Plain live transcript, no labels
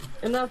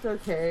And that's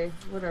okay.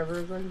 Whatever,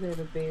 as long as they have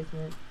a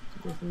basement.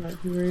 I guess I'm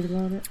not too worried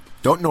about it.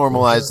 Don't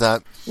normalize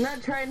that. I'm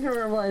not trying to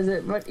normalize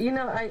it, but,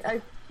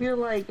 I feel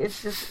like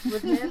it's just,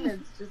 with him,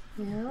 it's just,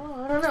 I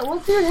don't know.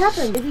 We'll see what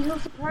happens. Maybe he'll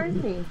surprise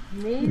me.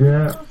 Maybe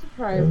he'll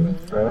surprise me.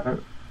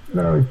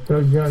 No, he's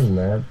still young,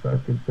 man.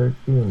 Fucking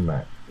 13,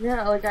 man.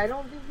 Yeah, like, I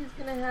don't think he's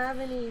gonna have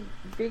any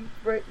big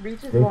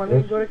reaches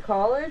wanting to go to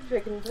college. I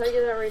can tell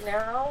you that right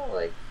now.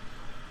 Like,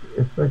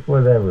 it's like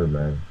whatever,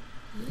 man.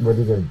 What are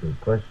you gonna do?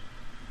 Push?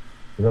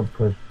 You don't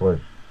push.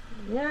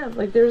 Yeah,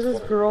 like, there's this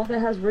girl that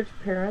has rich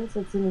parents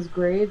that's in his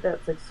grade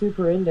that's, like,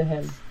 super into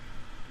him.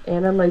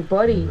 And I'm like,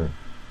 buddy,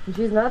 and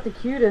she's not the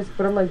cutest,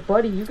 but I'm like,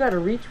 buddy, you gotta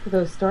reach for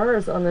those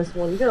stars on this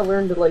one. You gotta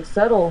learn to, like,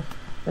 settle,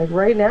 like,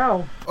 right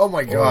now. Oh,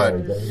 my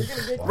God.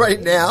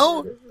 Right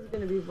now? This is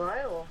gonna be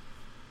vital.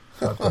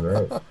 Fucking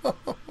right.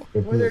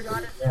 When they're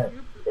not at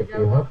you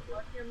gotta walk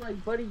lucky. I'm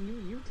like, buddy,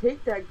 you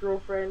take that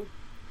girlfriend,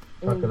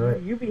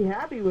 and you be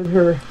happy with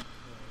her.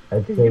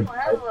 Because you don't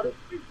have a lot of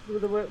kids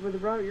with the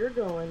route you're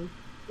going.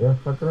 Yeah,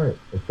 fucking right.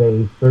 I say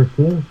he's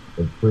 13,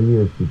 in 3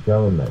 years you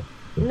tell him that.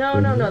 No,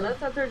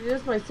 that's not 13.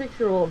 That's my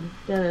 6-year-old,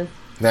 Dennis.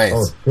 Nice.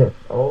 Oh, shit.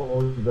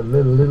 Oh, the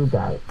little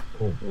guy.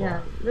 Oh,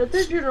 yeah, the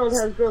 13-year-old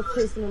has girls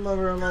chasing him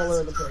over all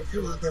over the place.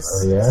 Oh,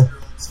 yeah?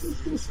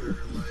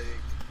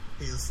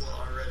 He's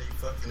already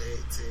fucking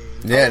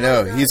 18. Yeah,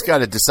 no, he's got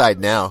to decide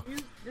now.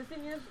 The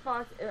thing is,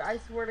 Fox, I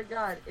swear to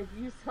God, if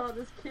you saw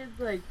this kid's,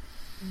 like,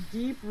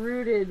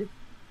 deep-rooted,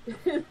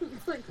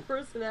 like,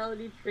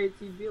 personality traits,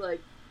 you'd be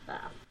like,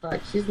 fuck,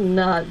 she's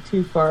not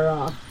too far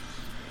off.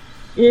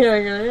 Yeah,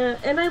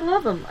 and I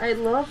love him. I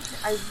love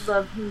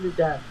him to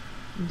death.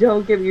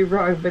 Don't get me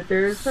wrong, but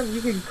there's some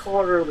you can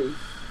call early.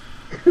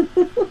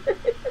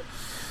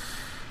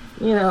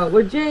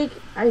 With Jake,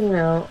 I don't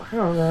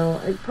know.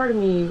 Like, part of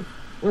me,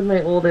 with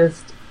my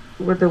oldest,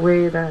 with the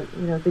way that,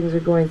 things are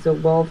going so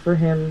well for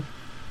him,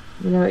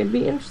 it'd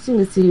be interesting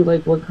to see,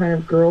 like, what kind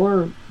of girl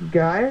or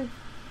guy,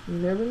 you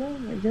never know,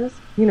 I guess,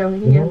 he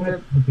ends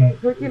up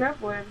hooking up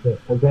with.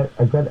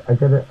 I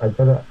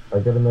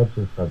gotta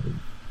mention something,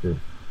 just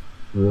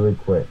really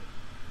quick,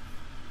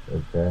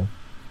 okay,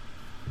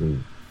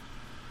 please.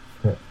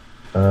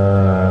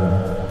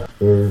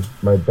 Is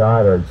my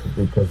daughter,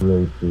 because we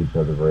really see each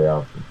other very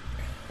often,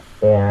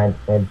 and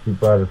she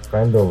brought a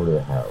friend over to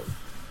the house,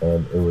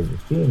 and it was a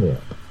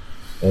female,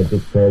 and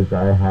because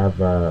I have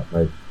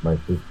my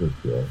sister's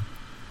here,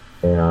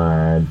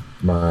 and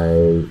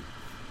my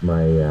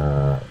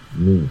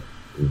niece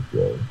is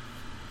gay,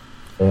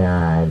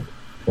 and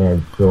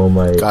so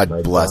my God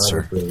bless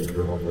her. Brings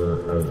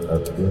over a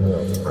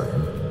female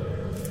friend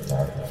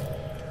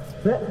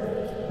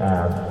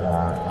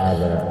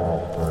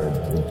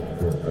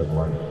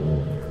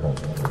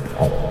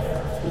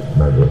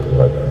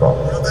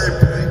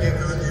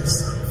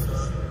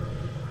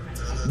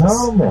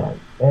No, man.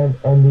 And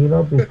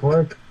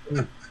before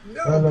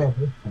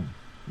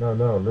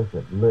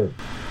listen, Liz.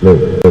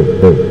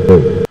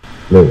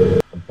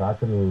 I'm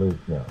talking to Liz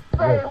now.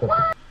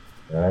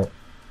 Alright?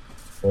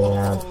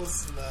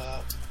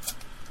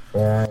 And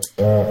I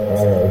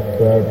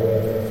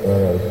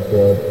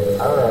said,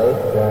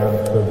 alright,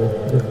 so this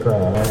is a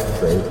class,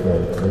 great,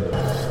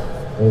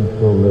 and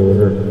so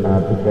later,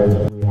 because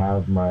we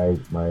have my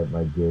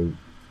gay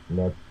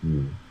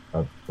nephew,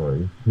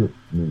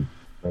 niece,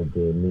 my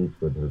gay niece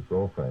with her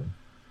girlfriend,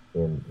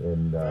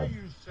 in Are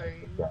you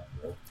saying?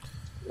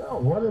 No,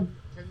 what a,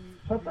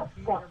 shut the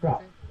fuck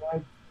up,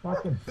 like,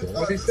 fucking bitch.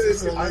 What he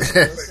says, I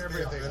missed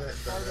everything.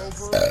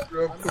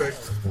 Real quick.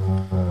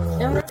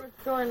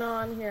 What's going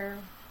on here?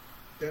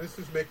 Dennis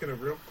is making a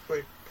real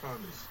quick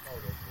comment.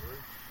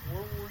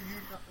 Where were you?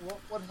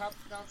 What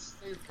happened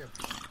downstairs?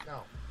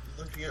 Now,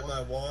 Looking at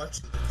my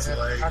watch, it's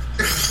like.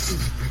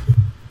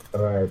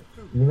 Alright,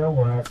 you know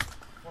what?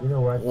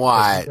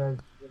 Why?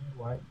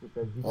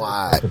 Because you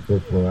Why? guys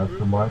piss me off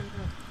so much.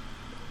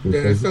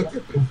 Dennis, Because don't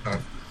get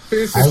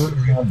this I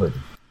remember.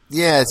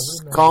 Yes,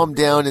 calm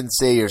down and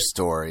say your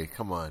story.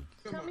 Come on.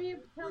 Tell me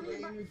about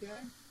Dennis,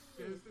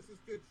 this is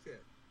good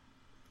shit.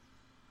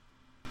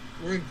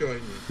 We're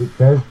enjoying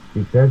it.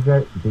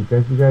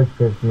 Because you guys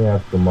pissed me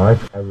off so much,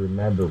 I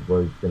remember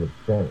where he's going to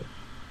finish.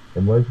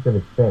 And where he's going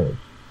to finish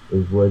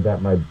is where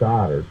that my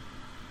daughter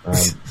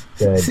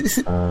said,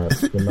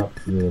 came up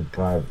to me in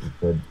private and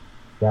said,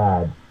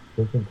 Dad,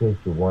 just in case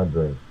you're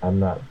wondering, I'm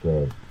not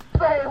gay.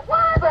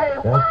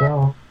 That's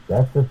all.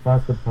 That's the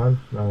fucking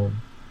punchline.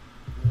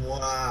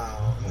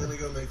 Wow. I'm gonna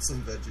go make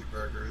some veggie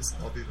burgers.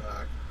 I'll be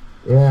back.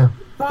 Yeah.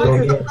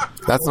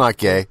 That's not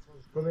gay.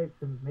 Go make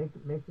some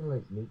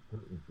like meat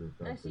curtains or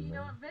something. Actually, you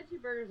know what? Veggie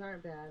burgers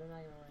aren't bad. I'm not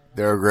gonna lie.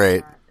 They're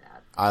great.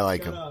 I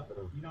like them.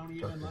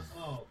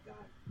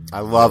 I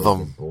love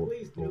them.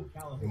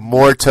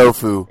 More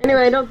tofu.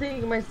 Anyway, I don't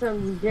think my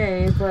son's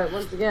gay, but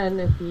once again,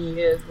 if he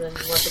is, then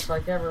what the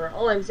fuck ever.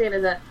 All I'm saying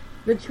is that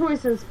the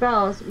choice in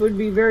spouse would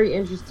be very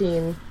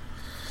interesting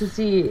to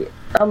see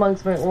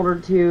amongst my older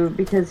two,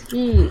 because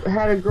he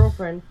had a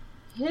girlfriend,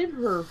 hid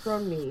her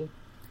from me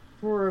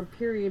for a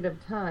period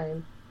of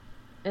time,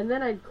 and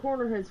then I'd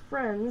corner his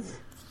friends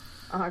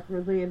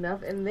awkwardly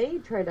enough, and they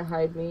tried to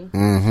hide me.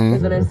 Mm-hmm.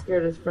 But then I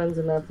scared his friends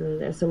enough,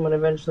 and someone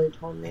eventually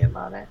told me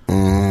about it.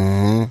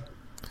 Mm-hmm.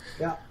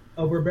 Yeah.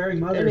 Overbearing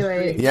mothers.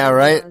 Anyway, Yeah,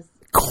 right?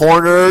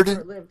 Cornered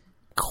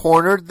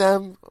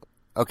them?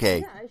 Okay.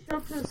 Yeah, I show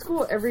up to the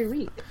school every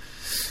week.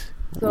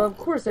 So, of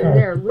course, I'm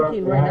there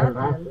looking right at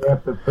them.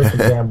 Up the freaking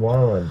damn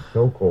wall and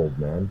so cold,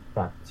 man.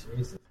 Fuck.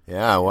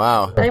 Yeah,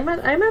 wow. I'm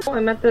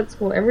at that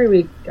school every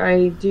week.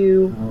 I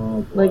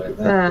do,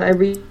 I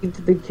read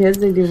to the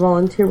kids. I do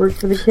volunteer work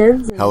for the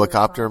kids.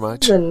 Helicopter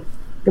much? And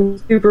I'm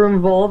super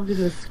involved in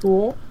the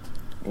school.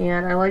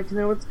 And I like to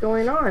know what's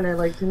going on. I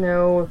like to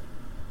know,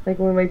 like,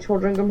 when my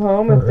children come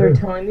home, if they're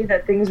telling me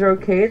that things are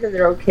okay, then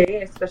they're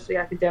okay, especially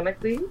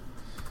academically.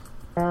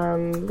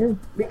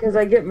 Because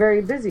I get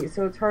very busy,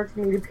 so it's hard for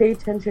me to pay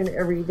attention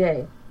every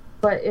day.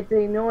 But if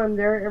they know I'm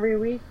there every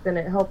week, then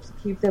it helps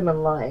keep them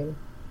in line.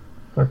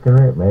 Fucking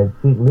right, man.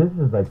 See, Liz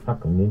is like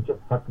fucking ninja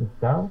fucking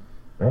style,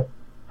 right?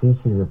 See,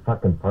 she's a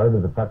fucking part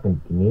of the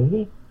fucking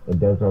community and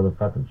does all the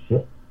fucking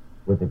shit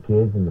with the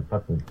kids and the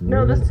fucking community.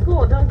 No, the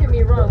school, don't get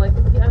me wrong, like,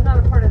 I'm not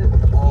a part of the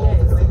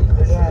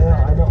PTA.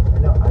 I know.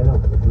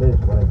 Liz,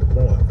 what I'm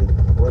saying is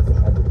working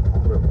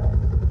undercover, man.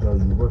 So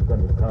you work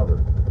undercover.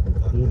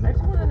 I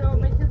just want to know what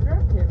my kids are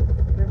up to, and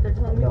if they're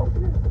telling me the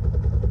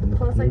truth.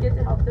 Plus, I get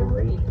to help them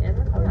read and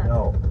the class. I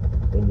know.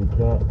 And you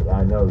can't,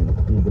 I know, you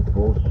see the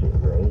bullshit,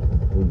 right?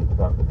 Until you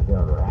fucking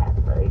counteract,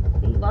 right?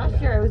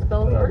 Last year, I was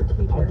Bella's art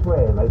teacher. That's why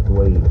I like the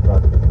way you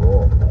fucking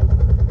roll, man.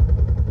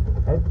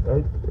 I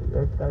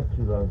got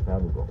you a long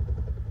time ago.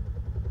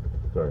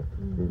 Sorry,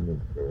 didn't mean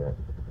to say that.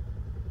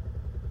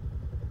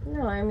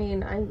 No, I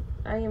mean, I'm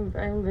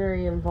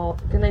very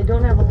involved, and I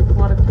don't have a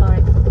lot of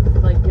time to,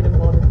 like, get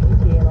involved in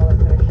PTA and all that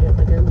kind of shit.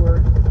 Like, I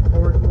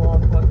work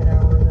long fucking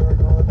hours, I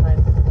work all the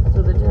time.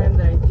 So the time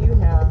that I do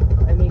have,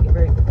 I make it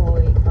very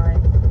quality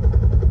time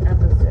at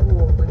the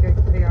school. Like, I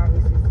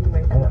obviously see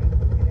my children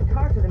and I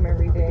talk to them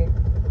every day,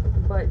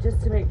 but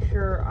just to make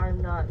sure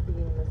I'm not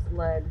being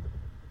misled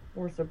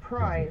or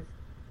surprised,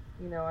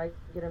 you know, I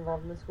get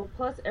involved in the school.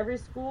 Plus, every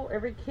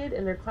kid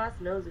in their class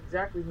knows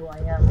exactly who I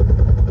am.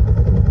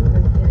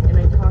 And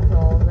I talk to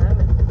all of them.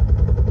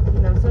 And,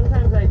 you know,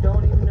 sometimes I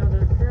don't even know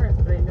their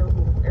parents, but I know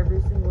who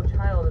every single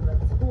child in that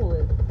school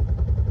is.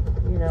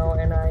 You know,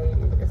 and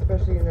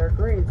especially in their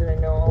grades, and I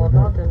know all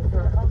about them. So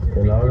it helps me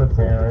and all the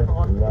parents,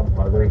 and the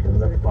mothers,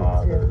 and the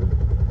fathers,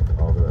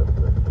 all the rest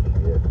of the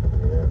shit,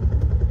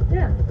 yeah.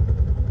 Yeah.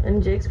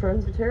 And Jake's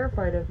friends are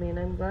terrified of me, and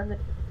I'm glad that...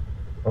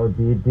 Oh,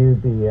 do you do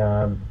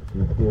the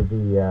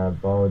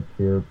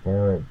volunteer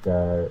parent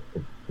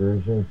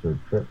excursions or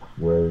trips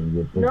where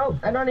you take... Nope,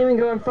 I don't even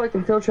go on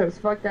fucking field trips.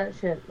 Fuck that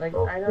shit. Like,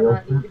 I do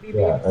not need to be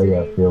babysitting. Oh,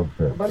 yeah, field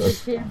trips. A bunch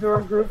of kids or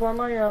a group on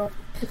my own.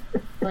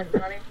 Like,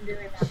 not even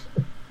doing that.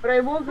 But I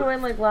will go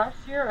in, like,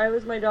 last year, I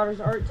was my daughter's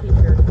art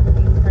teacher for the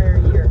entire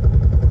year.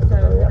 So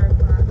I was in her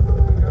class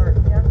doing art,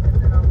 yep,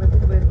 and then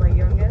with my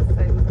youngest,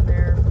 I was in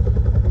there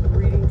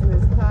reading to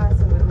his class,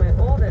 and with my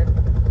oldest,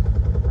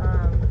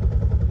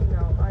 you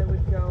know, I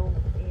would go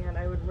and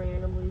I would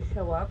randomly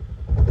show up,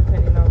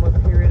 depending on what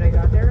period I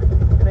got there,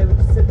 and I would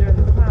just sit there in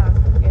the class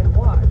and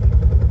watch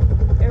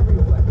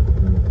everyone.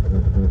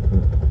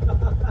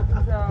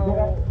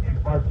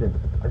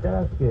 I gotta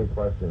ask you a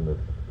question, Luke.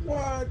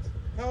 What?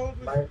 How old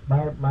was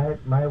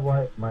my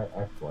wife, my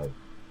ex-wife,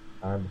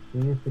 she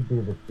used to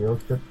do the field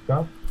trip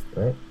stuff,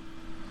 right?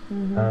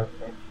 And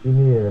she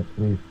needed a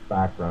police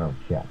background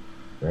check,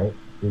 right?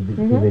 Do they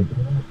do it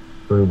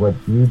for what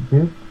you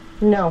do?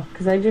 No,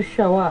 because I just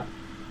show up,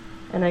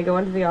 and I go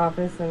into the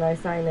office and I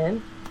sign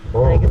in,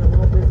 Oh. and I get a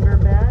little visitor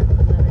badge,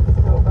 and then I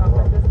just go about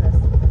my business.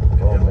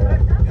 Oh, man. But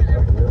I've done that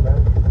ever since I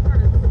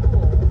started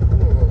school.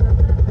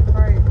 That's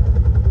required.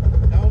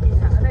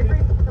 And I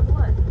bring them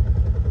lunch.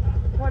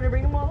 When I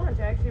bring them all lunch,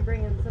 I actually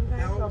bring in,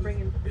 sometimes I'll bring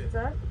in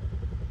pizza.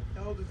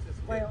 How old is this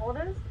kid? My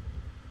oldest?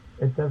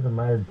 It doesn't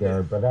matter,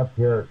 Jared, but up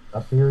here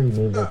you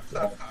need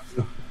Stop.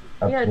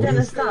 Yeah, please.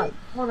 Dennis, stop.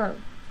 Hold on.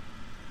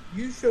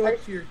 You show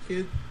up to your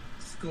kid's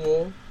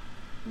school.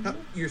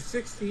 You're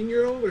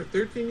 16-year-old or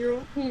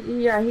 13-year-old?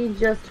 He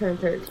just turned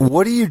 13.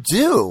 What do you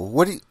do?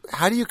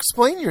 How do you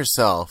explain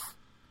yourself?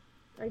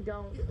 I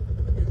don't. You have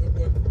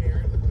one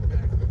parent in the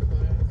back of the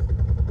class.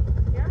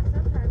 Yeah,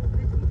 sometimes. The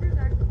teachers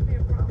actually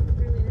have problems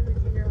really in the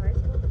junior high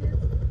school kids.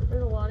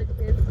 There's a lot of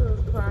kids, those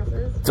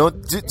classes.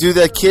 Do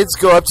the kids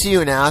go up to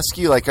you and ask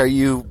you, like, are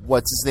you,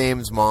 what's his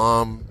name's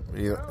mom?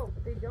 No,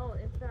 they don't.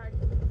 In fact,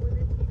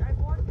 I've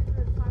walked into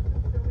the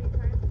classroom so many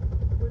times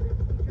where the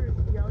teacher is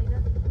yelling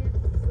at the kids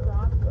to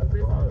stop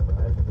listening.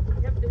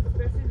 Yep,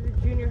 especially the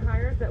junior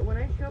hires, that when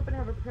I show up and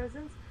have a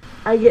presence,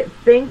 I get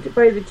thanked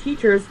by the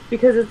teachers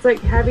because it's like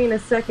having a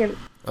second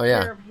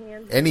pair of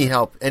hands. Any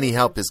help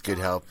is good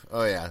help.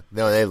 Oh yeah.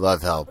 No, they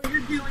love help. What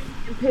you're doing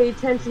and pay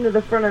attention to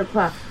the front of the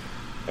class.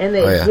 And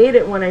they Oh, yeah. hate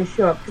it when I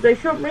show up because I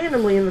show up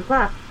randomly in the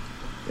class.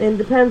 And it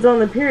depends on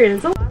the period.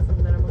 It's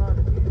awesome that I'm allowed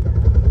to do that.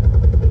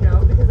 You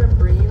know, because I'm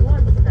bringing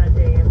lunch that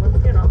day. And once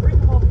again, I'll bring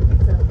them all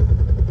pizza.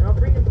 And I'll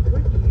bring them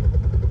cookies.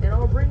 And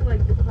I'll bring,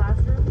 like, the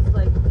classrooms,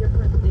 like,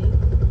 different things.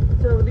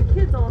 So the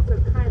kids also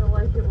kind of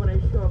like it when I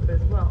show up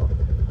as well.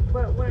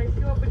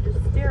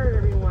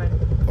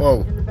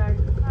 Oh. in the back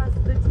of the class,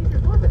 the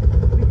teachers love it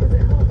because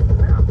it helps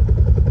them out.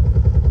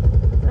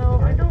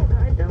 So I don't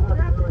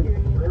have to do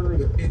anything. Really,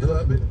 You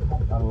love it?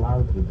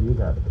 allowed to do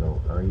that,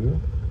 though, are you?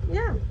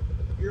 Yeah,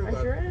 You're I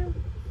allowed sure am.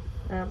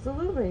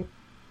 Absolutely.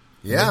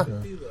 Yeah.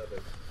 You love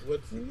it.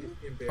 What's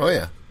embarrassing? Oh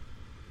yeah.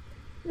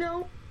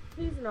 No,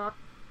 he's not.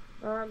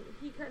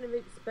 He kind of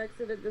expects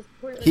it at this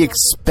point. He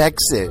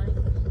expects it.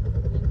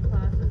 In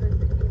classes, and,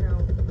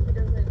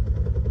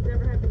 he's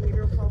never had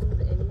behavioral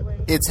problems anyway.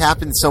 It's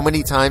happened so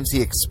many times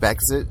he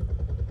expects it.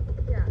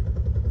 Yeah,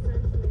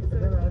 essentially. So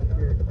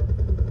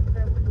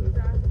that when he's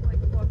asked to,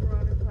 like, fuck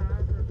around in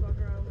class or fuck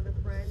around with a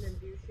friend and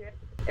do shit.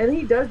 And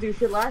he does do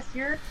shit. Last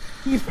year,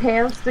 he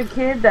pantsed a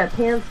kid that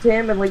pantsed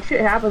him, and, like,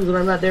 shit happens when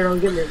I'm not there, don't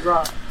get me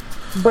wrong.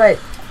 But,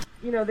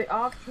 the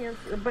off chance,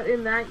 but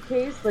in that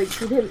case, like,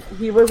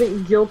 he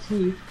wasn't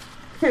guilty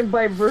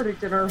by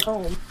verdict in our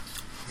home.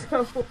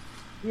 So,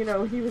 he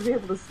was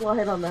able to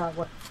slide on that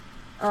one.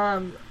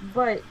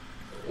 But,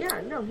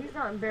 yeah, no, he's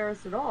not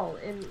embarrassed at all.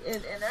 And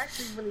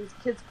actually, when these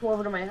kids come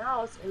over to my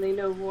house and they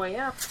know who I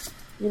am,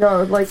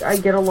 like, I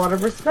get a lot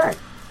of respect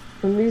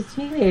from these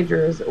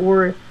teenagers.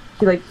 Or,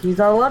 he's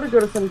not allowed to go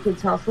to some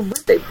kid's house for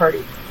birthday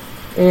party.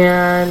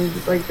 And,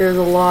 like, there's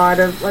a lot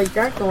of, like,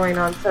 that going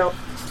on. So,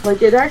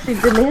 like, it actually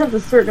demands a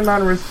certain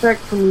amount of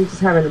respect from me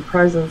just having a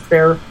presence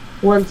there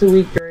once a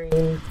week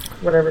during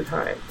whatever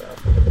time. So.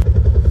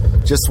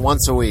 Just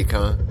once a week,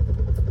 huh?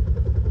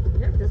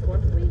 Yeah, just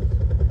once a week.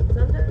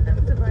 Sometimes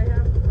if I'm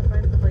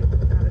like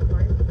out of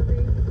time for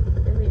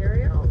things in the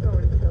area, I'll go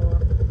and chill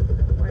up.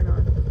 Why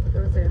not?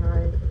 Go say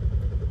hi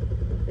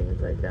and things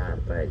like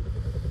that. But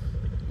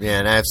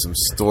Man, I have some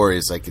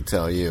stories I could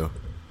tell you.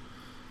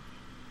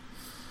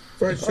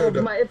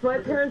 if my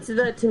parents did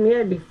that to me,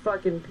 I'd be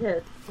fucking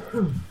pissed.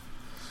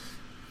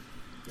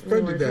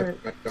 Fred did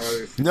that to my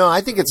daughters. No,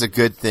 I think it's a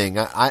good thing.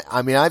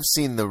 I mean, I've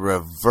seen the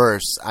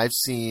reverse. I've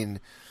seen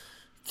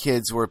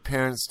kids where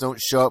parents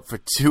don't show up for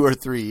 2 or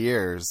 3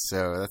 years,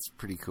 so that's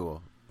pretty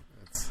cool.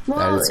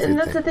 Well, and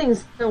that's the thing.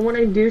 So when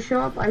I do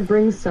show up, I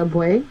bring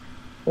Subway,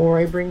 or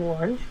I bring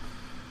lunch,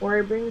 or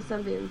I bring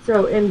something.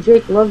 So, and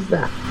Jake loves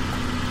that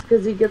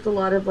because he gets a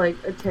lot of, like,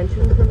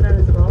 attention from that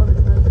as well. And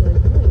it's not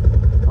like,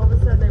 hey, all of a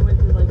sudden I went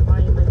to, like,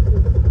 buying my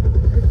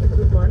cookies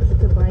with lunch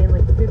to buying,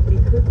 like, 50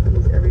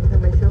 cookies every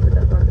time I show up at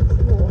that fucking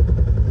school,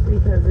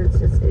 because it's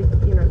just,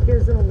 it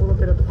gives them a little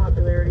bit of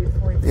popularity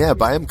point. Yeah,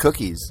 buy them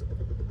cookies.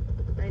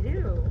 I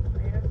do.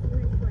 I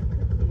absolutely do my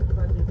cookie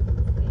budget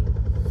insane.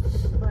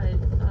 But,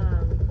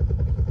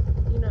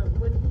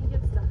 when he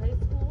gets to high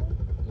school,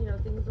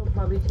 things will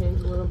probably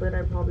change a little bit.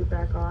 I probably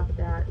back off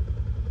that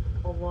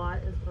a lot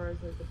as far as,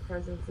 like, the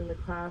presence in the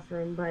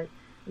classroom. But,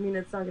 I mean,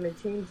 it's not going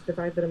to change the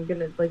fact that I'm going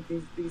to, like,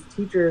 these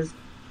teachers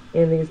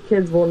and these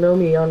kids will know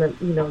me on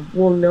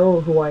will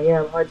know who I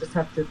am. I just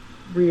have to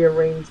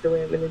rearrange the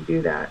way I'm going to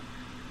do that.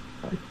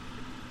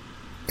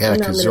 Yeah,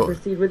 and I'm because going to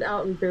proceed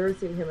without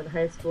embarrassing him in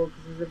high school,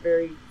 because it's a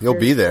very You'll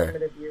be there.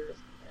 formative years.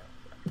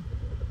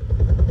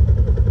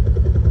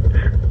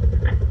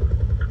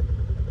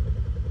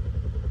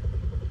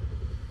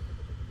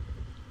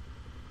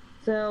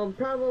 So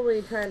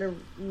probably try to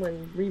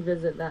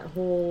revisit that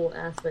whole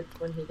aspect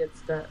when he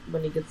gets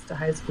to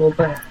high school,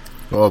 but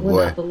oh boy,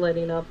 without the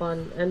letting up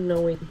on and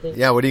knowing things.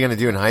 Yeah, what are you going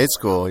to do in high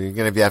school? You're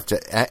going to have to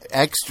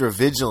extra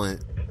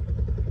vigilant.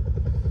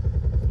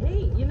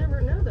 Hey, you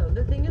never know though.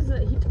 The thing is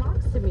that he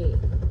talks to me.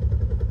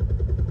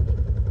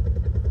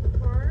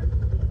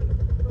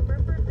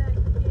 Remember that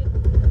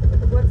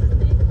kid? What's his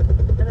name?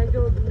 And I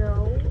go,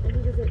 no. And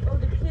he goes like, oh,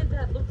 the kid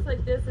that looks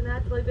like this and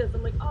acts like this.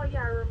 I'm like, oh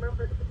yeah, I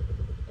remember.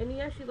 And he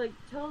actually, like,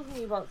 tells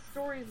me about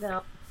stories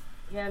now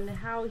and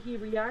how he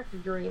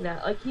reacted during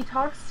that. Like, he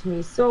talks to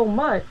me so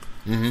much,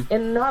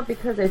 and not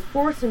because I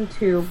force him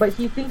to, but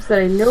he thinks that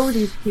I know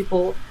these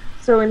people.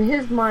 So in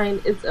his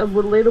mind, it's a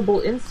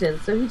relatable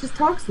instance. So he just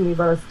talks to me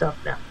about his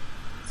stuff now.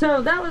 So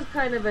that was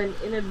kind of an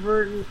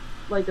inadvertent,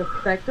 like,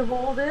 effect of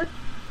all this,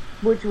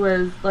 which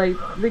was, like,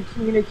 the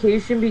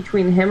communication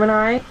between him and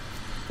I,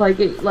 like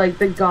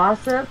the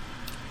gossip.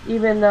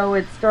 Even though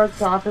it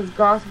starts off as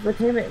gossip with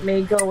him, it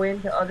may go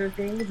into other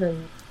things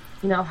and,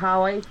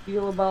 how I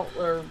feel about,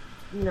 or,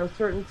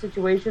 certain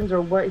situations or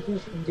what he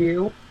should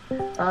do,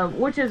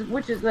 which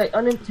is like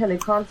unintended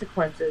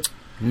consequences,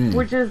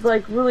 which is,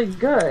 like, really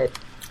good.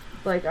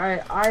 Like,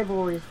 I've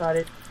always thought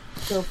it,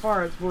 so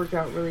far it's worked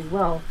out really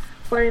well.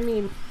 But I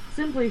mean,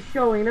 simply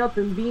showing up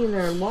and being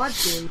there and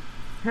watching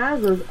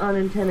has those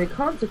unintended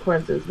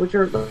consequences, which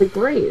are, like,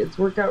 great. It's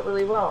worked out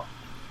really well.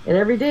 And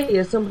every day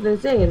is something to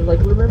say, and, like,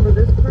 remember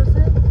this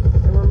person,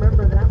 and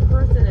remember that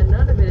person, and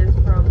none of it is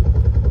from,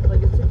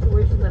 like, a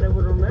situation that I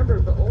would remember,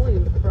 but only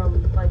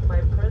from, like,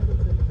 my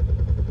presence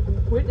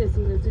and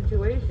witnessing the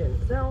situation.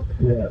 So,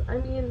 yeah. I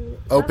mean...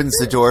 Opens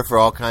the door for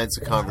all kinds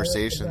of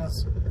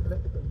conversations.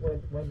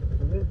 When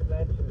Liz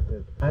mentions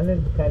this,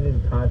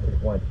 unintended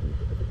consequences,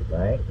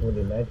 right? When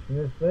he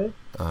mentions this,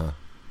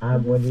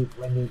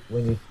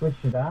 when you switch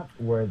it up,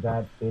 where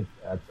that it's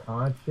a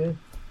conscious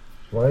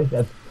choice,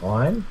 that's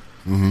fine.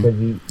 Because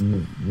you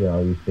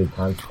say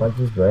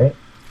consequences, right?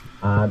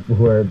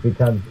 where it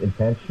becomes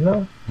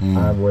intentional,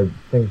 where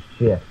things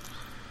shift.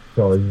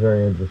 So it's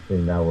very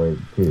interesting that way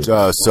too.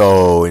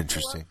 So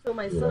interesting. So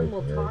my son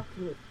will talk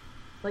to me.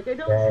 Like, I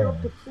don't show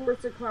up to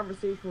force a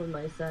conversation with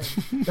my son.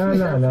 No,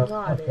 That's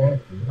not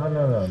it.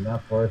 No,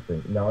 not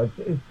forcing. No,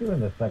 it's doing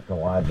the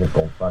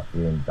psychological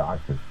fucking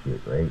doctor shit,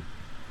 right?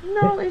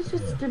 No, it's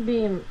just to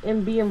be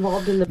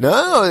involved in the.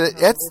 No,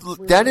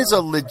 that is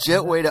a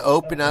legit way to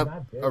open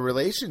up a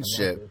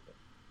relationship.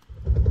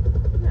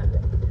 Yeah,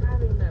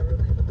 having that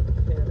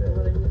relationship,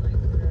 whether you like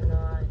it or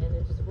not, and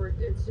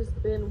it's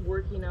just been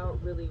working out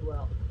really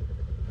well.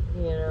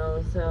 You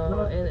know,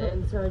 so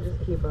and so I just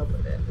keep up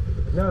with it.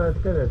 No,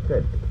 that's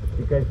good.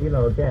 Because,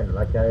 again,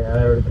 like I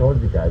already told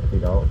you guys,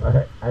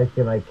 I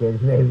see my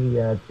kids maybe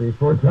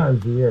 3-4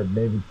 times a year,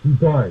 maybe 2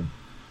 times.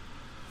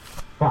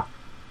 Fuck.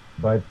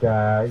 But,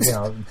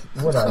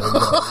 whatever.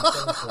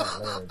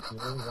 If you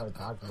really want to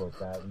talk about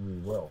that, we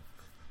will.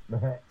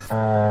 But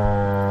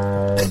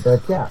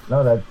yeah,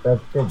 no,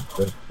 that's good.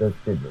 That's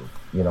good news,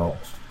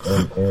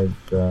 And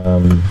it's,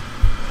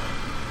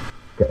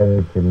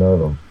 getting to know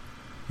them.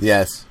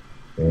 Yes.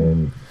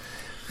 And,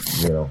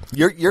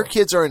 Your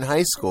kids are in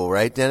high school,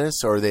 right,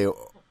 Dennis? Or are they,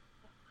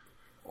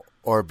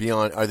 or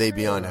beyond? Are they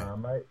beyond?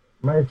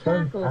 My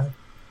son.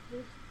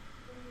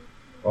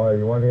 Oh,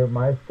 you want to hear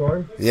my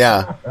story?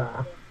 Yeah.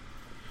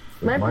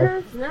 My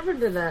parents never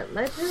did that.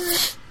 My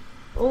parents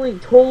only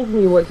told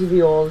me what to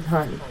do all the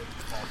time.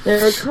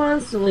 They were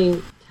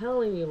constantly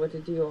telling me what to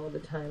do all the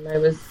time. I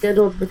was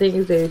scheduled for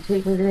things, they would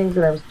take me to things,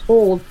 and I was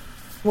told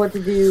what to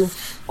do.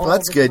 Well,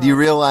 that's good. You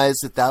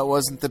realized that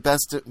wasn't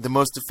the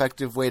most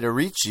effective way to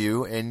reach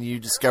you, and you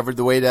discovered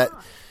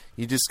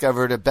you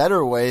discovered a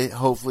better way.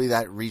 Hopefully,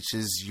 that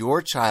reaches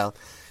your child.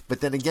 But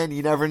then again,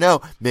 you never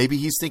know. Maybe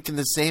he's thinking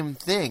the same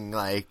thing.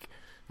 Like,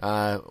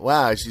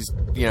 wow, she's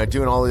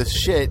doing all this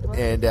shit,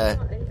 and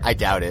I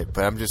doubt it.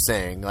 But I'm just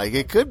saying, like,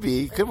 it could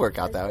work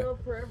out that way.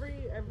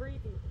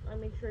 I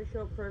make sure I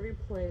show up for every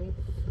play,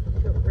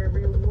 I show up for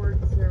every award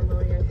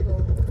ceremony, I show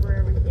up for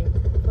everything.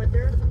 But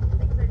there are some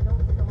things I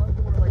don't show up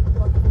for, like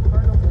fucking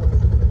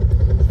carnivals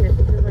and shit,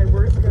 because my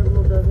work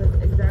schedule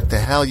doesn't exactly. What the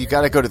hell? You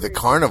got to go to the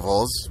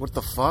carnivals? What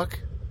the fuck?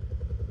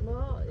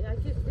 Well, I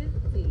get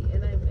busy,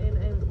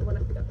 and when I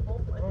get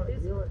home, I'm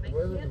busy. I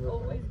can't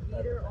always be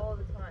there all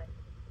the time.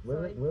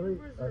 So I do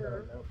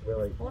reserve.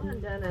 Hold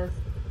on, Dennis.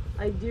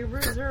 I do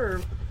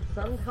reserve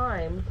some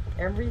time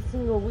every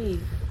single week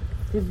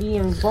to be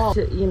involved.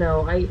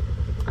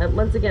 I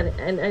once again,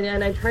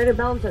 and I try to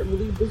balance that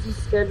really busy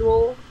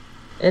schedule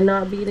and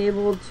not being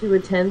able to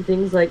attend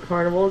things like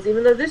carnivals,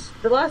 even though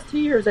the last 2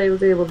 years I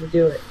was able to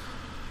do it.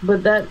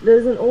 But that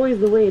isn't always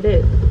the way it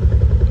is.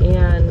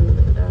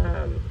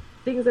 And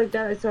things like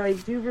that. So I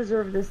do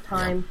reserve this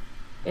time,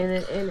 and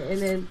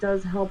it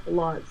does help a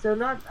lot. So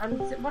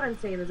what I'm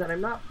saying is that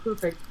I'm not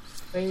perfect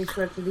by any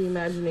stretch of the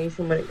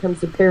imagination when it comes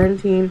to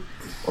parenting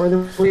or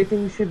the way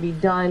things should be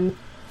done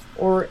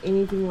or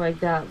anything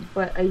like that.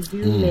 But I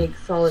do make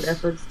solid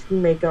efforts to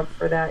make up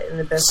for that in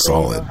the best way I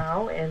know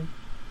how. And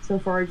so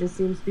far, it just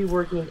seems to be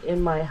working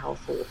in my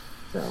household.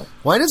 So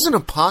why doesn't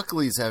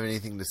Apocalypse have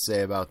anything to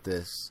say about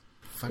this?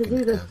 Because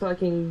he's a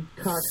fucking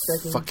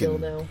cocksucking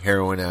dildo.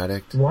 Heroin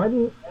addict. Why do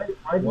you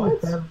sound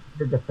like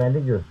you're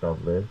defending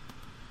yourself, Liz?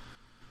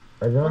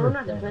 I'm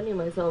not defending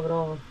myself at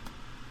all.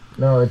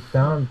 No, it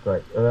sounds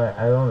like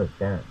I don't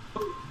understand.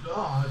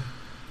 God.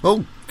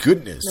 Oh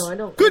goodness! No, I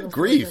don't. Good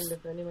grief! I'm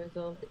defending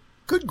myself.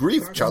 Good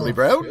grief, Charlie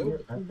Brown.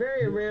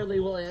 Very rarely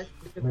will I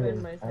actually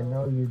defend myself. I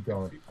know you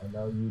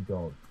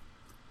don't.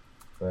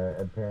 But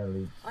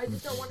apparently, I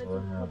just don't want it to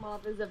come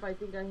off as if I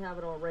think I have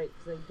it all right,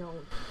 because I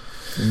don't.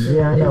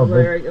 Yeah, I know.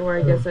 Where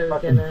I guess I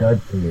was gonna.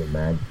 Judging you,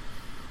 man.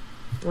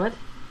 What?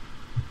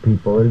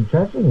 People are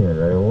judging you.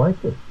 They don't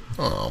like it.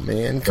 Oh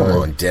man, come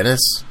on,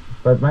 Dennis.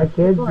 But my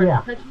kids,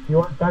 yeah. You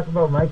want to talk about my